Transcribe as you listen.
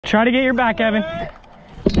Try to get your back, Evan.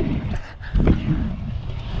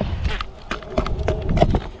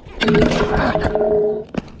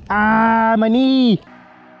 Ah, my knee.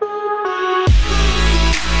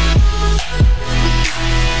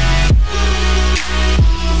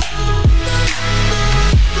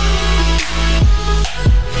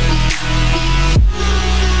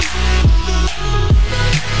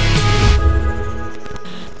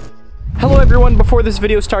 Hello everyone, before this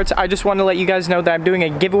video starts, I just want to let you guys know that I'm doing a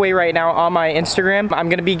giveaway right now on my Instagram. I'm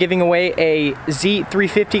going to be giving away a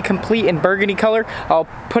Z350 complete in burgundy color. I'll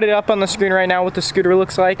put it up on the screen right now what the scooter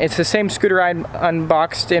looks like. It's the same scooter I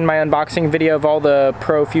unboxed in my unboxing video of all the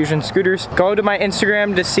Pro Fusion scooters. Go to my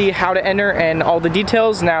Instagram to see how to enter and all the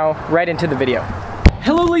details. Now, right into the video.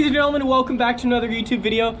 Hello ladies and gentlemen, welcome back to another YouTube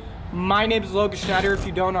video. My name is Logan Schnider, if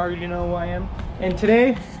you don't already know who I am. And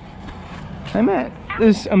today, I'm at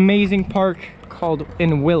this amazing park called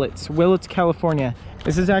in Willits, California.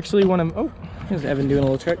 This is actually one of, oh, there's Evan doing a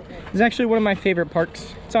little trick. This is actually one of my favorite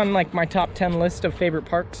parks. It's on like my top 10 list of favorite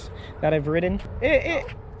parks that I've ridden.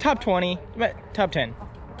 Top 20, but top 10.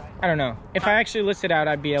 I don't know. If I actually list it out,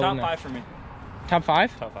 I'd be able to know. Top 5 for me. Top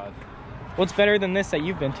 5? Top 5. What's better than this that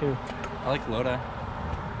you've been to? I like Lodi.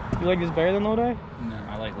 You like this better than Lodi? No,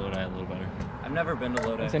 I like Lodi a little better. I've never been to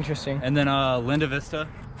Lodi. That's interesting. And then Linda Vista.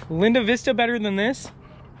 Linda Vista better than this?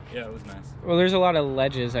 Yeah, it was nice. Well, there's a lot of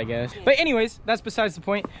ledges, I guess. But anyways, that's besides the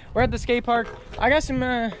point. We're at the skate park. I got some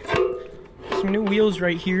new wheels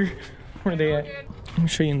right here. Where are they at? Let me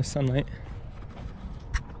show you in the sunlight.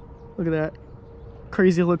 Look at that.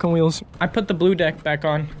 Crazy looking wheels. I put the blue deck back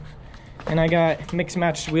on and I got mixed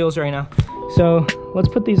matched wheels right now. So let's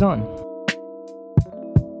put these on.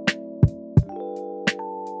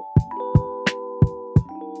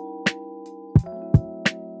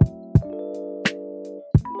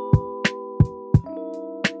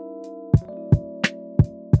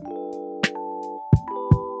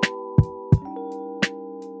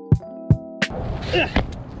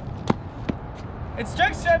 It's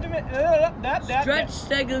stretch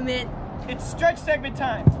segment. It's stretch segment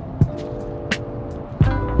time.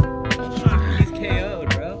 He's KO'd,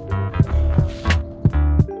 bro.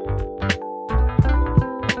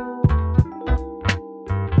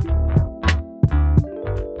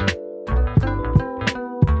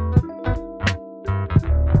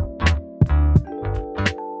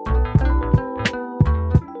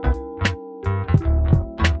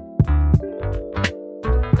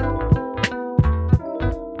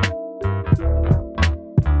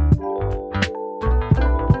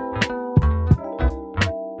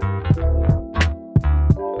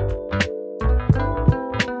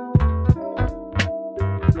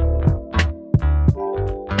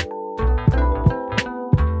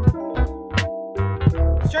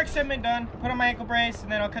 Stretch segment done. Put on my ankle brace,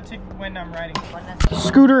 and then I'll cut to when I'm riding.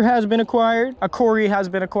 Scooter has been acquired. A Coray has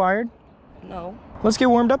been acquired. No. Let's get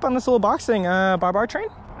warmed up on this little box thing. Bar train?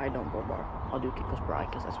 I don't go bar. I'll do kickless bar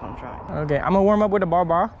because that's what I'm trying. Okay, I'm gonna warm up with a bar.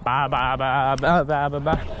 Ba ba ba ba ba ba ba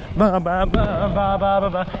ba ba ba ba ba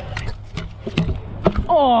ba.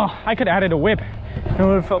 Oh, I could have added a whip. It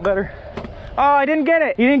would have felt better. Oh, I didn't get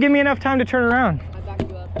it. You didn't give me enough time to turn around. I backed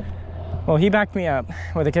you up. Well, he backed me up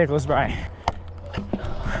with a kickless bar.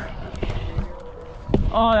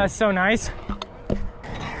 Oh, that's so nice.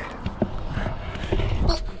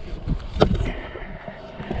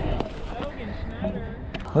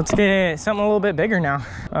 Let's get something a little bit bigger now.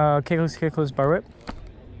 Kickless bar whip.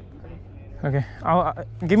 Okay,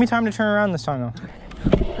 give me time to turn around this time though.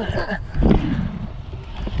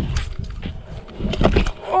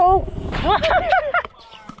 Oh!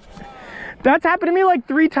 That's happened to me like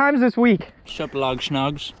 3 times this week. Shop log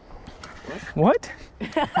schnogs. What?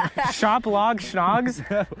 Shop log schnogs?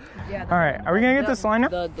 Yeah. All right, are we gonna get this line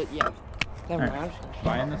up? Yeah. Never mind.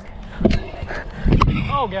 Buying this.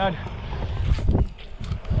 Oh God.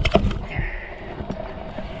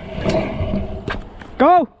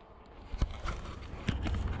 Go!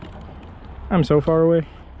 I'm so far away.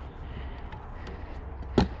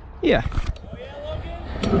 Yeah.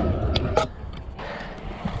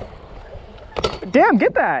 Damn,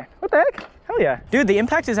 get that. What the heck? Hell yeah. Dude, the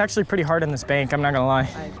impact is actually pretty hard on this bank, I'm not gonna lie.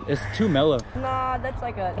 It's too mellow. Nah, that's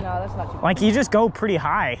like a, no, that's not too bad. Like, you just go pretty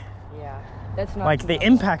high. Yeah, that's not Like, the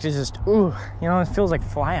impact is just, ooh, you know, it feels like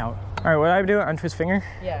fly out. All right, what do I do? Untwist finger?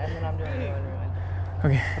 Yeah, and then I'm doing ruin.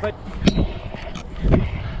 Okay.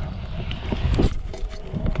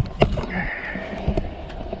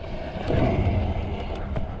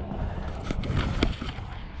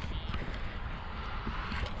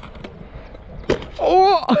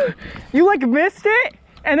 Oh, you like missed it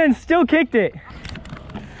and then still kicked it.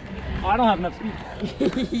 I don't have enough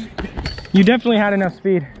speed. You definitely had enough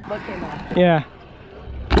speed. What came off? Yeah.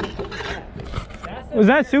 Was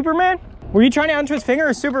that Superman? Were you trying to untwist finger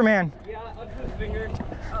or Superman? Yeah, untwist finger.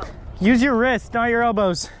 Use your wrist, not your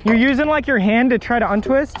elbows. You're using like your hand to try to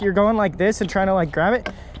untwist. You're going like this and trying to like grab it.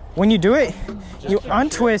 When you do it, you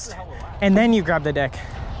untwist and then you grab the deck.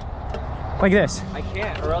 Like this. I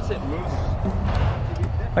can't, or else it moves.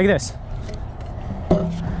 Like this.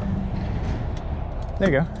 There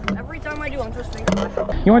you go. Every time I do untwist finger,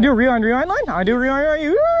 You want to do a rewind line? I do a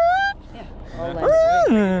rewind.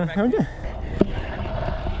 yeah. Okay.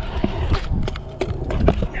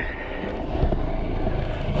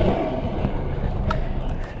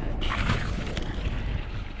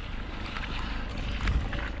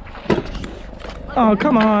 Oh,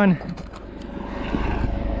 come on.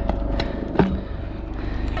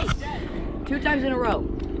 2 times in a row.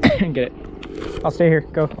 Get it. I'll stay here.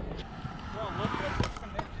 Go.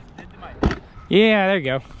 Yeah, there you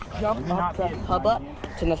go. Jump up the hub up,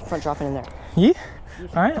 turn the front dropping in there. Yeah.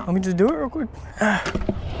 All right, let me just do it real quick.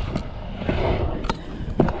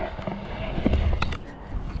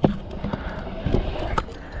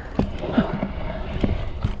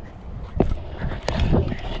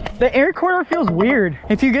 The air corner feels weird.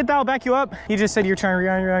 If you get that, I'll back you up. You just said you're trying to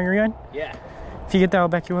rewind. Yeah. If you get that, I'll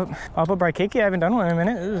back you up. I'll bright cake. I haven't done one in a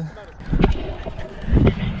minute. Ugh.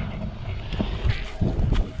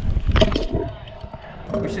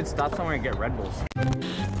 We should stop somewhere and get Red Bulls.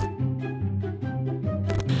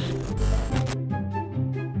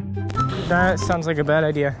 That sounds like a bad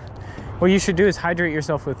idea. What you should do is hydrate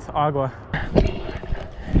yourself with agua.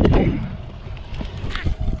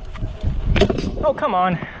 Oh, come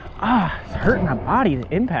on. Ah, it's hurting my body, the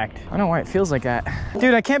impact. I don't know why it feels like that.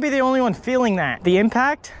 Dude, I can't be the only one feeling that. The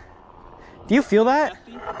impact? Do you feel that?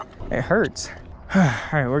 It hurts. All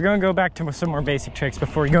right, we're gonna go back to some more basic tricks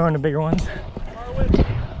before we go into bigger ones.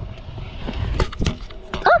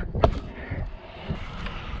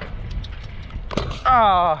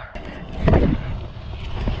 Ah. Oh.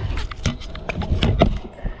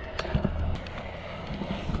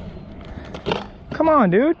 Come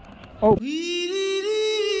on, dude. Oh.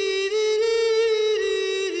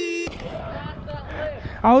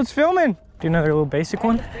 I was filming. Do another little basic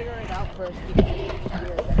one. Figure it out first.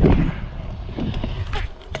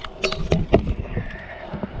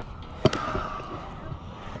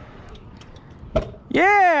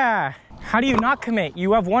 Yeah. How do you not commit?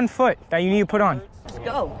 You have 1 foot that you need to put on. Let's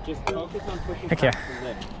go. Just focus on pushing Heck yeah. past the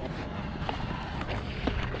lip.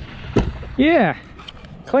 Yeah.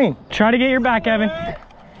 Clean. Try to get your back, Evan.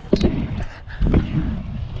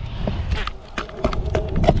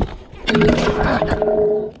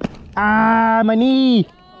 Ah, my knee.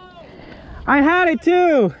 I had it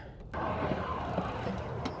too. Oh,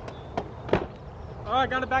 I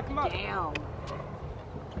gotta back him up. Damn.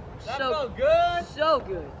 That So felt good. So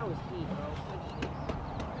good. That was heat, bro.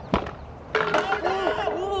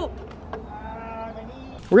 Ooh.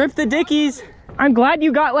 Rip the dickies. I'm glad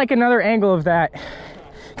you got like another angle of that,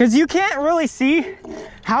 because you can't really see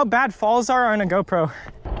how bad falls are on a GoPro.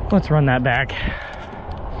 Let's run that back.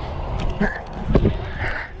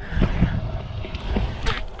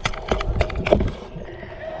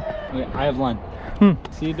 Okay, I have one.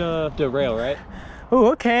 See the rail, right?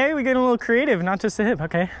 Oh, okay. We get a little creative, not just a hip.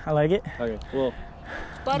 Okay, I like it. Okay, well,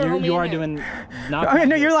 Butter homie you in are there. doing not. Okay,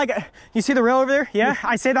 no, you're like, you see the rail over there? Yeah,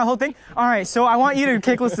 I say that whole thing. All right, so I want you to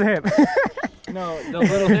kickless the hip. No, the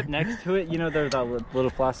little hip next to it, you know, there's that little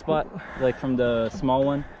flat spot, like from the small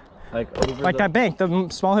one, like over Like that bank, the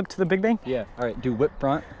small hip to the big bank. Yeah, all right, do whip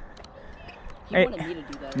front. He Hey. wanted me to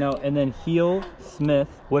do that. No, and then heel, Smith,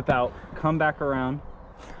 whip out, come back around,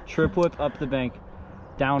 trip whip up the bank,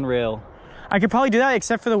 down rail. I could probably do that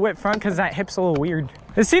except for the whip front because that hip's a little weird.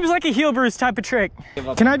 It seems like a heel bruise type of trick.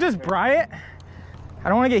 Can I just bry it? I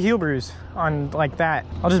don't want to get heel bruise on like that.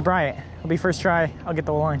 I'll just bry it. It'll be first try. I'll get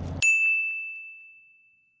the line.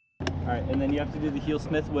 All right, and then you have to do the heel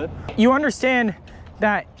Smith whip. You understand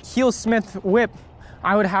that heel Smith whip,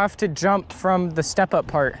 I would have to jump from the step up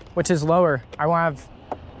part, which is lower. I will have...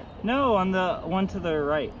 No, on the one to the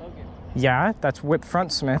right. Yeah, that's whip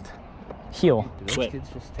front Smith. Heel. Do those kids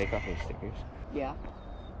just take off their stickers? Yeah.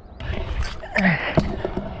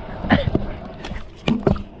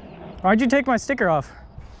 Why'd you take my sticker off?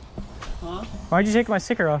 Huh? Why'd you take my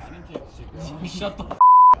sticker off? Shut the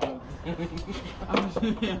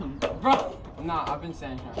Bro! Nah, I've been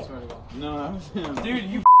saying that, I swear to God. No, that was him. Dude,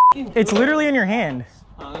 you It's literally in your hand.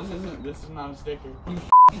 This is not a sticker.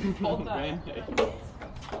 You pulled that. Band-Aid.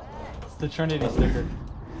 It's the Trinity sticker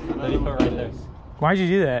that he put right there. Why'd you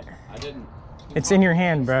do that? I didn't. It's in your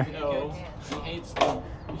hand, bruh. No. I hate scooters.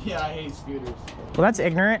 Yeah, I hate scooters. Well, that's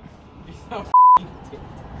ignorant.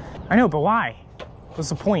 I know, but why? What's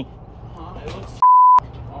the point? It looks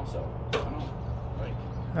also. I don't like.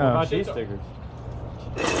 What about these stickers?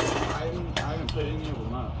 I haven't put any of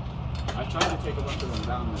them up. I tried to take a bunch of them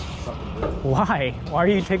down and fucking did it. Why? Why are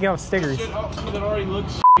you taking off stickers? Shit, oh, that already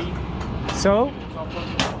looks So? It's all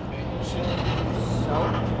fucking shit.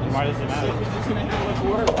 Why does it matter? It's just gonna make it look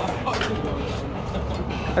worse.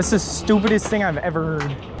 That's the stupidest thing I've ever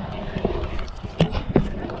heard.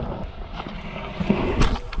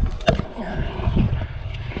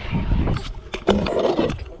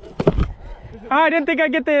 Oh, I didn't think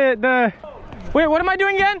I'd get the... Wait, what am I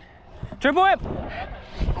doing again? Triple whip?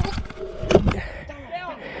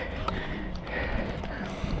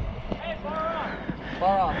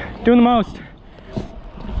 Doing the most.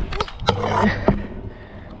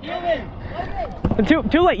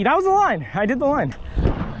 Too late. That was the line. I did the line.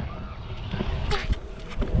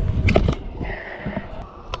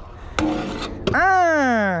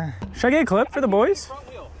 Should I get a clip for the boys?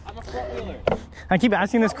 I'm a front wheeler. I keep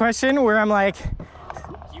asking this question where I'm like,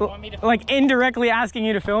 indirectly asking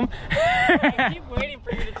you to film. I keep waiting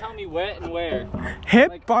for you to tell me what and where.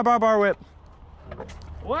 Hip, bar, whip.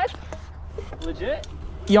 What? Legit?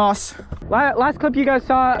 Yas. Last clip you guys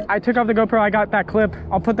saw, I took off the GoPro, I got that clip.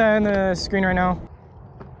 I'll put that in the screen right now.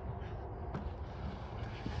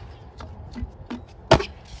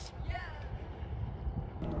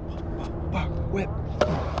 Whip.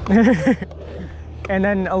 And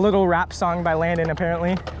then a little rap song by Landen,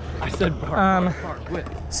 apparently. I said bar, whip.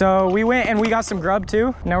 So we went and we got some grub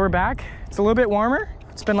too. Now we're back. It's a little bit warmer.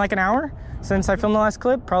 It's been like an hour since I filmed the last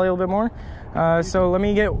clip, probably a little bit more. So let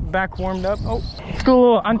me get back warmed up. Oh, let's do a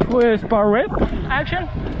little untwist bar whip action.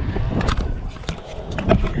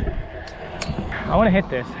 I want to hit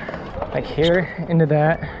this like here into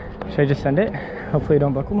that. Should I just send it? Hopefully I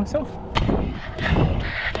don't buckle myself.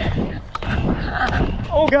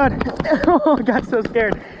 Oh God. Oh, I got so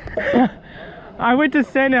scared. I went to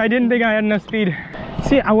send it. I didn't think I had enough speed.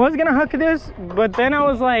 See, I was gonna huck this, but then I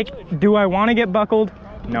was like, do I want to get buckled?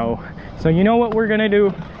 No. So you know what we're gonna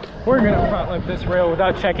do? We're gonna front lip this rail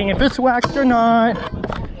without checking if it's waxed or not.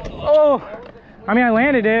 Oh, I mean, I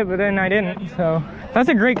landed it, but then I didn't. So that's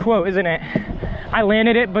a great quote, isn't it? I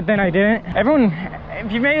landed it, but then I didn't. Everyone,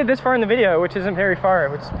 if you made it this far in the video, which isn't very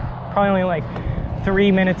far, it's probably only like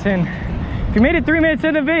 3 minutes in. If you made it 3 minutes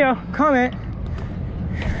in the video, comment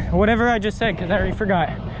whatever I just said, because I already forgot.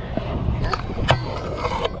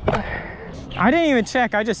 I didn't even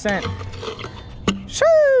check, I just sent.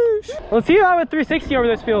 Sheesh. Let's see how a 360 over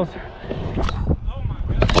this feels.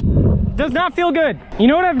 Does not feel good. You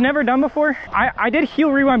know what I've never done before? I did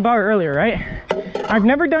heel rewind bar earlier, right? I've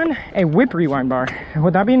never done a whip rewind bar.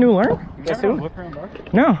 Would that be a new learn? Whip around bar?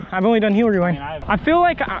 No, I've only done heel rewind. I mean, I feel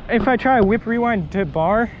like if I try a whip rewind to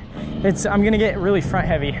bar, I'm gonna get really front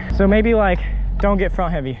heavy. So maybe like, don't get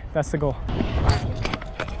front heavy. That's the goal.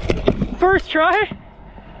 First try.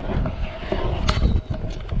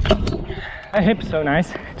 That hip's so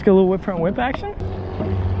nice. Let's get a little whip front whip action.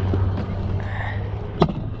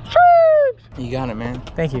 You got it, man.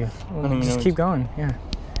 Thank you. Just keep going, yeah.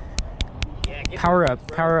 Power up,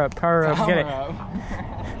 power up, power up. Get it.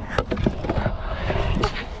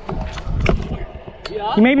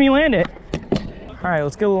 You made me land it. All right,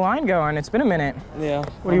 let's get a line going. It's been a minute. Yeah.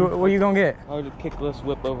 What are you gonna get? I would kickless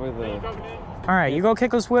whip over the... All right, you go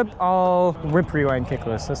kickless whip. I'll whip rewind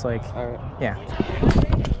kickless. That's like, All right. yeah.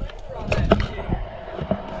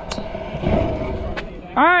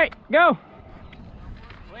 All right, go.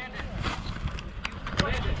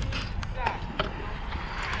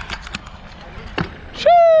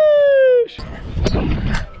 Sheesh.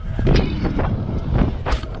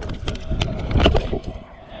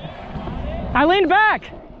 I leaned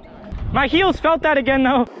back. My heels felt that again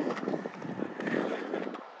though.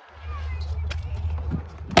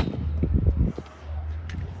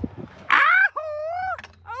 Ow!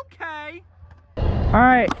 Okay. All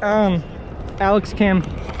right, Alex Kim.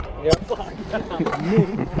 Yep.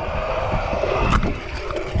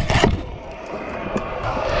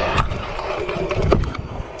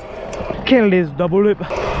 Kill this double lip.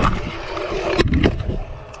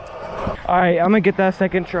 All right, I'm gonna get that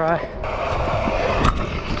second try.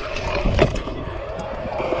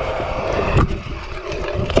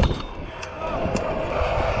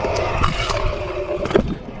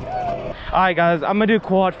 All right, guys, I'm gonna do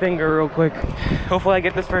quad finger real quick. Hopefully I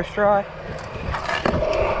get this first try.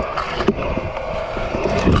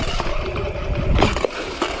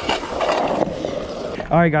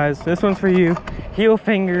 All right, guys, this one's for you. Heel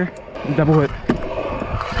finger, double whip.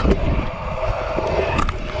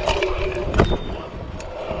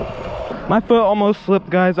 My foot almost slipped,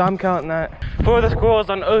 guys. I'm counting that. For the squirrels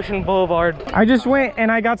on Ocean Boulevard. I just went and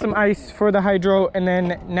I got some ice for the hydro, and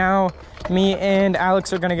then now me and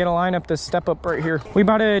Alex are gonna get a line up this step up right here. We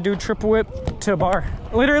about to do triple whip to bar.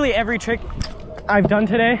 Literally every trick I've done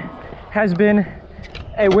today has been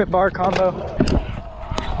a whip bar combo.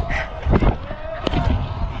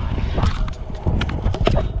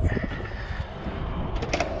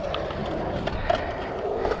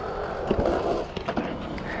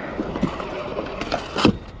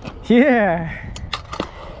 Yeah.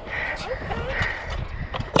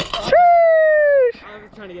 Sheesh. I'm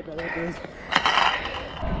trying to get better at this.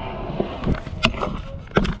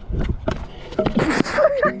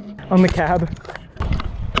 On the cab.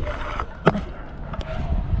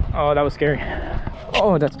 Oh, that was scary.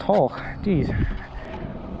 Oh, that's tall. Jeez.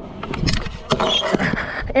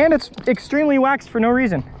 And it's extremely waxed for no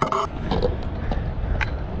reason.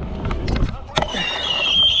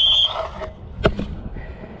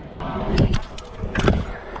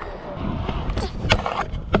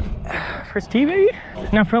 First tee, baby.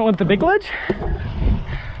 Now front lip the big ledge.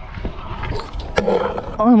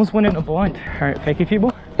 Oh, I almost went in a blunt. All right, fakie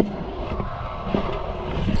feeble.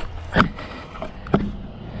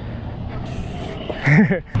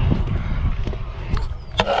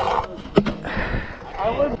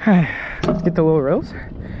 Let's get the low rows,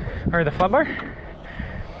 or the flat bar.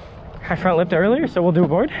 I front lipped earlier, so we'll do a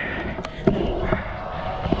board.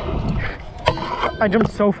 I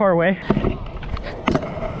jumped so far away.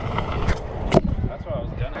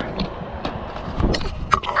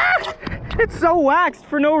 It's so waxed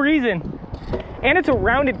for no reason. And it's a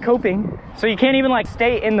rounded coping, so you can't even like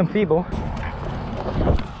stay in the feeble.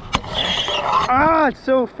 Ah, it's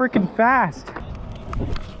so freaking fast.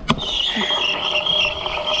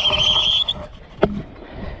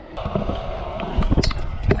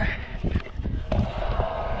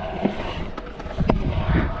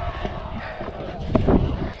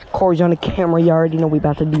 Corey's on the camera, you already know we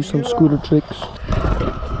about to do some scooter tricks.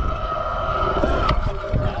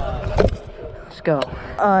 Go.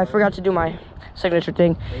 I forgot to do my signature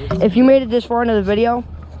thing. If you made it this far into the video,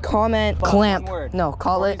 comment clamp. No,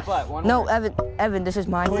 call it. No, Evan, this is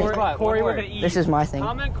my thing. Coray with an E. This is my thing.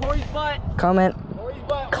 Comment Corey's butt. Comment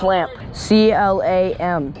clamp.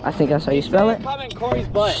 C-L-A-M. I think that's how you spell it. Comment Corey's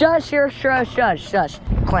butt. Shush, shush.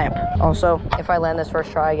 Clamp. Also, if I land this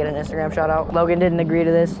first try, I get an Instagram shout out. Logan didn't agree to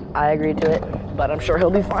this. I agreed to it, but I'm sure he'll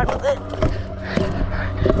be fine with it.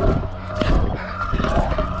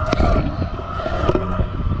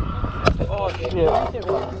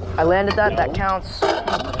 I landed that, that counts.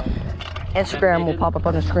 Instagram will pop up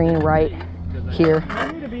on the screen right here.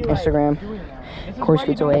 Instagram, Coray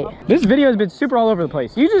Scoots 08. This video has been super all over the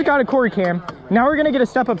place. You just got a Coray cam. Now we're gonna get a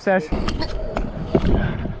step up sesh.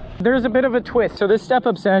 There's a bit of a twist. So this step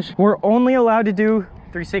up sesh, we're only allowed to do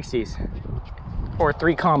 360s or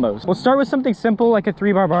 3 combos. We'll start with something simple like a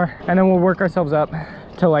 3-bar bar, and then we'll work ourselves up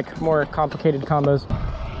to like more complicated combos.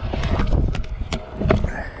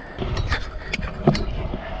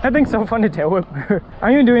 That thing's so fun to tail whip. I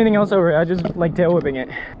don't even do anything else over it. I just like tail whipping it.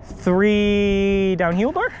 3 down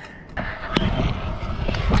heel bar.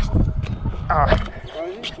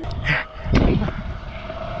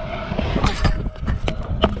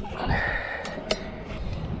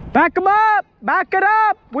 Back them up! Back it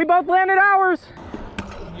up! We both landed ours.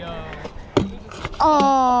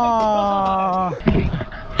 Oh.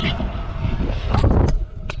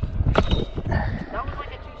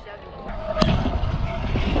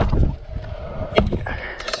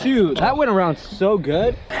 Dude, that went around so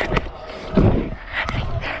good.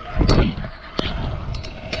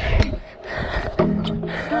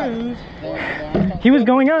 He was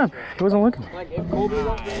going up. He wasn't looking. Like if Colby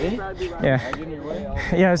won't get it, I'd be right Yeah. in your way.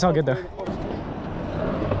 Yeah, it's all good though.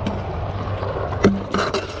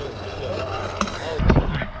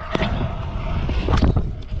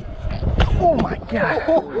 Oh my god.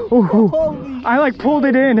 Ooh. I like pulled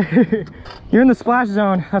it in. You're in the splash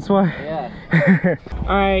zone, that's why. Yeah.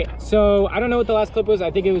 Alright, so I don't know what the last clip was.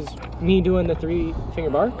 I think it was me doing the 3-finger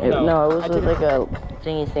bar. No, it was like a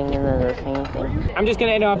thingy thing and then the thingy thing. I'm just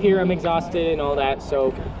gonna end off here. I'm exhausted and all that.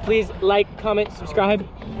 So please like, comment, subscribe.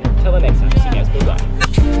 Until the next time. See you guys.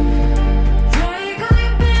 Bye-bye.